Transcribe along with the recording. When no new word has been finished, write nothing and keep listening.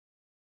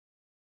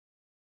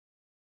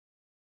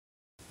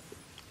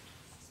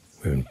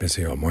We've been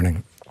busy all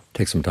morning.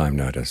 Take some time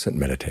now to sit and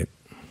meditate.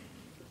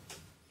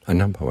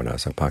 Anam bhavana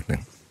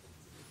sapakning.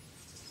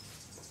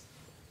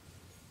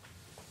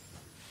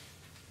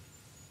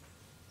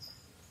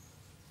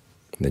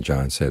 The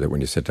Jhans say that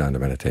when you sit down to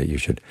meditate, you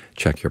should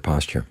check your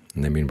posture.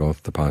 And they mean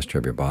both the posture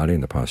of your body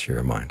and the posture of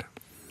your mind.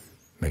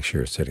 Make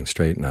sure you're sitting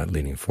straight, not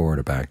leaning forward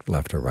or back,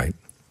 left or right.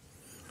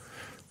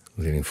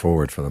 Leaning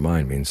forward for the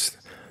mind means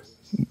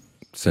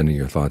sending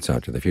your thoughts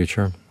out to the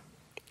future.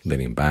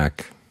 Leaning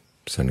back,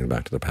 sending them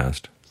back to the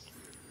past.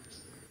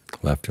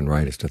 Left and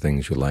right is to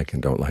things you like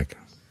and don't like.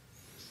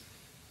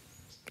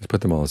 Just put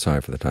them all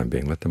aside for the time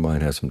being. Let the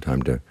mind have some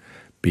time to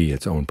be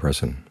its own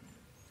person,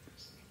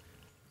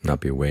 not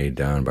be weighed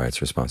down by its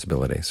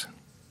responsibilities.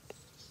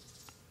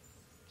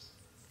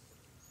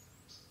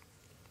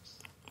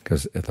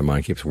 Because if the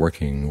mind keeps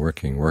working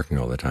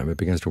all the time, it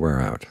begins to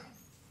wear out.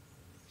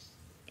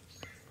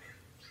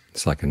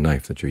 It's like a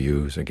knife that you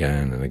use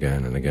again and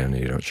again and again,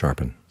 and you don't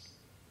sharpen.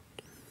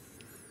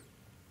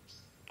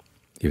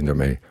 Even though it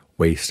may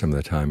waste some of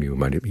the time you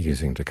might be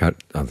using to cut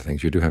other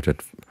things, you do have to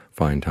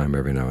find time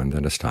every now and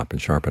then to stop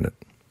and sharpen it.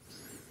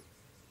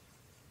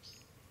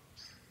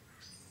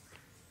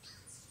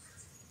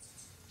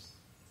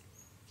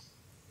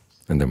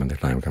 And then when the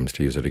time comes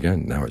to use it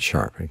again, now it's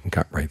sharp. It can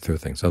cut right through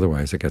things.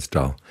 Otherwise it gets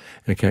dull,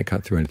 and it can't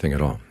cut through anything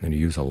at all. And you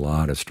use a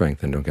lot of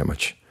strength and don't get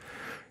much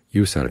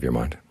use out of your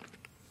mind,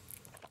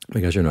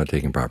 because you're not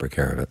taking proper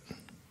care of it.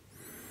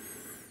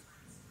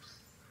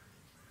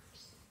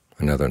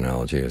 Another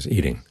analogy is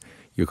eating.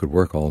 You could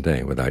work all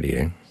day without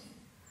eating,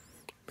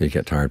 but you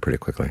get tired pretty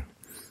quickly.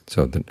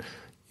 So that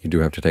you do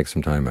have to take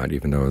some time out,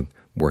 even though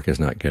work is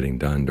not getting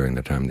done during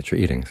the time that you're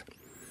eating.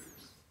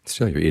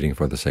 Still, you're eating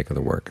for the sake of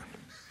the work.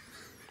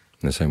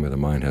 In the same way, the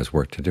mind has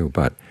work to do,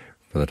 but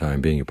for the time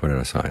being you put it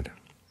aside.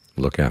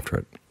 Look after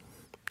it.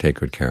 Take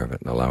good care of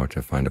it. Allow it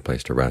to find a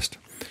place to rest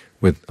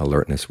with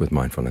alertness, with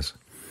mindfulness.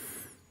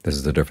 This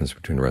is the difference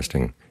between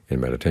resting in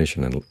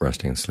meditation and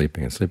resting and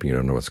sleeping. In sleeping you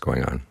don't know what's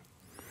going on.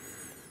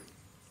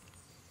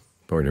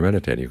 But when you're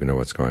meditating, you can know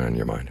what's going on in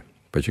your mind.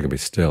 But you can be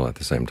still at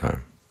the same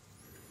time.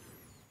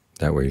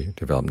 That way you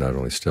develop not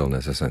only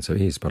stillness, a sense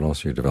of ease, but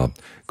also you develop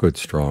good,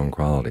 strong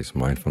qualities: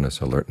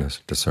 mindfulness,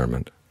 alertness,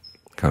 discernment,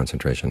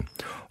 concentration,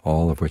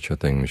 all of which are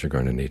things you're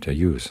going to need to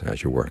use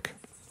as you work.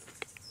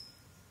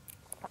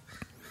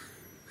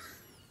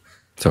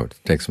 So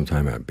take some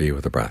time out, be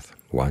with the breath,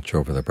 watch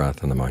over the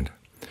breath and the mind.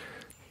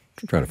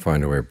 Try to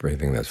find a way of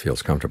breathing that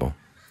feels comfortable.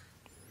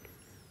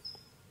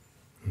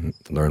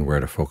 Learn where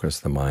to focus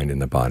the mind in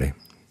the body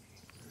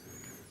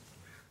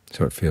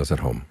so it feels at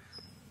home.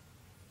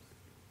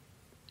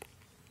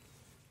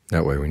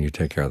 That way when you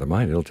take care of the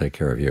mind, it'll take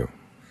care of you.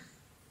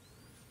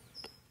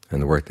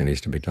 And the work that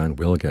needs to be done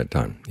will get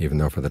done, even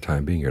though for the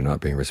time being you're not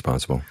being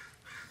responsible.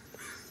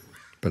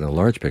 But in a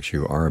large picture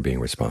you are being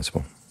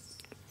responsible,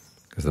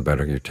 because the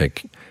better you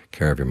take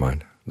care of your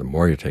mind, the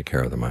more you take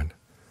care of the mind,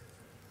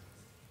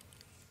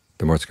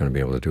 the more it's going to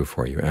be able to do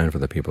for you and for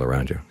the people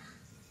around you.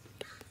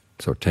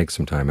 So take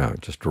some time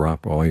out. Just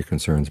drop all your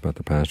concerns about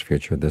the past,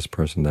 future, this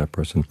person, that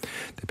person,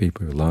 the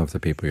people you love, the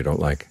people you don't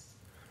like.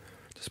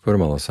 Just put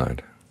them all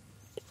aside.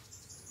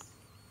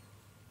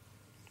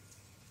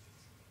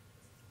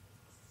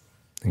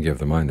 And give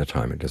the mind the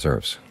time it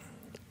deserves.